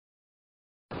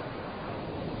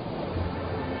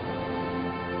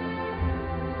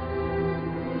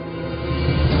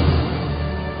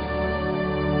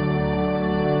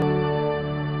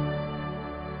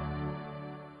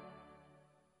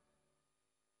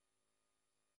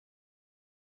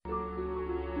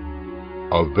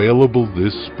Available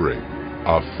this spring,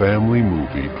 a family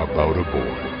movie about a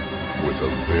boy with a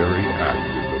very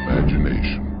active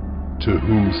imagination, to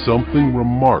whom something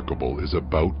remarkable is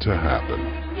about to happen.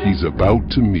 He's about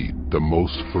to meet the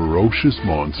most ferocious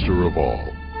monster of all.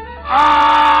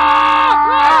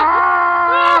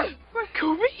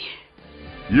 Gooby?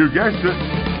 You guessed it.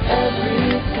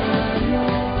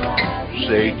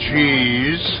 Say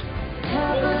cheese.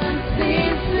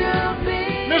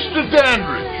 Mr.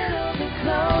 Dandridge.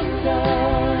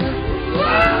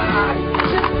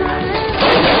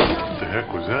 What the heck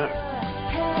was that?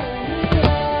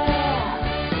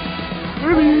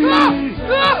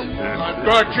 I've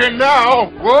got you now.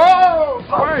 Whoa!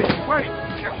 Wait.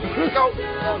 Go.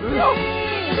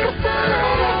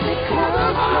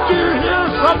 Do you hear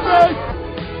something?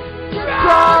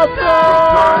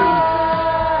 Something!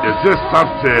 Is this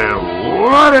something?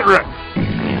 Let it rip!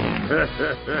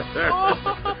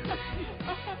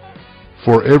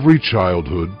 For every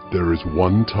childhood, there is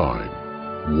one time,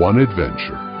 one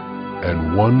adventure,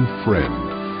 and one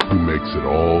friend who makes it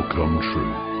all come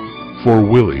true. For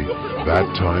Willie, that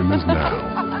time is now,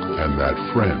 and that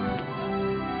friend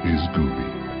is Gooby.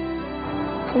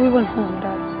 We went home,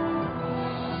 Dad.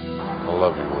 I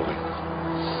love you, Willie.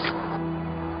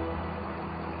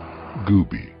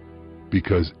 Gooby,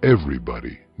 because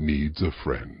everybody needs a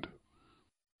friend.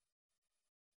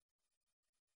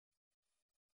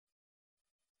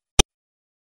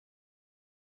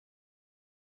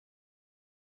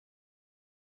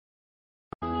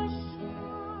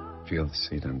 Feel the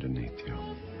seat underneath you.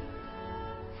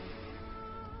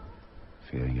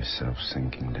 Feel yourself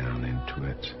sinking down into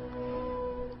it,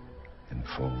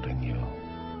 enfolding you.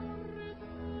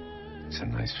 It's a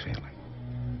nice feeling.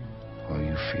 All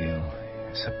you feel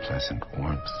is a pleasant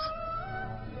warmth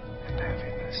and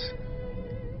heaviness.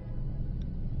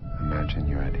 Imagine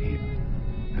you're at Eden.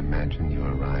 Imagine you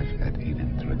arrive at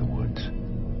Eden through the woods.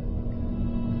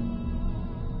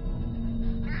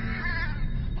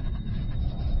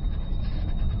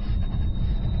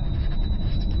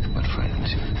 What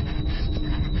frightens you?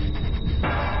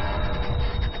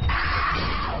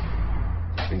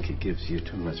 Think he gives you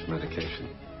too much medication?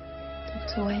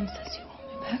 Dr. Wayne says you want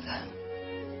me back home.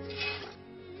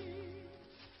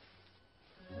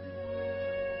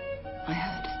 I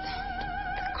heard a sound,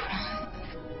 the cry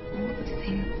of all the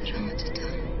things that are to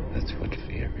die. That's what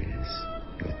fear is.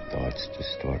 Your thoughts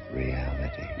distort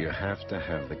reality. You have to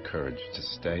have the courage to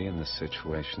stay in the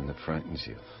situation that frightens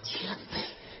you.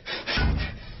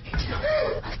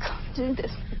 I can't do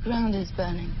this. The ground is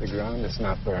burning. The ground is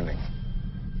not burning.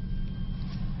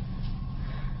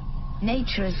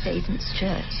 Nature is Satan's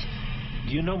church.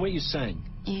 Do you know what you're saying?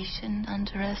 You shouldn't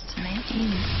underestimate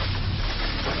Eden.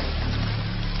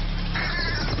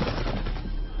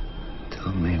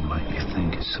 Tell me what you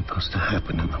think is supposed to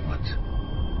happen in the woods.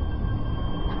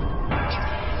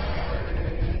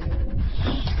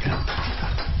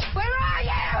 Where are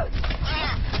you?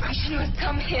 I shouldn't have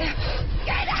come here.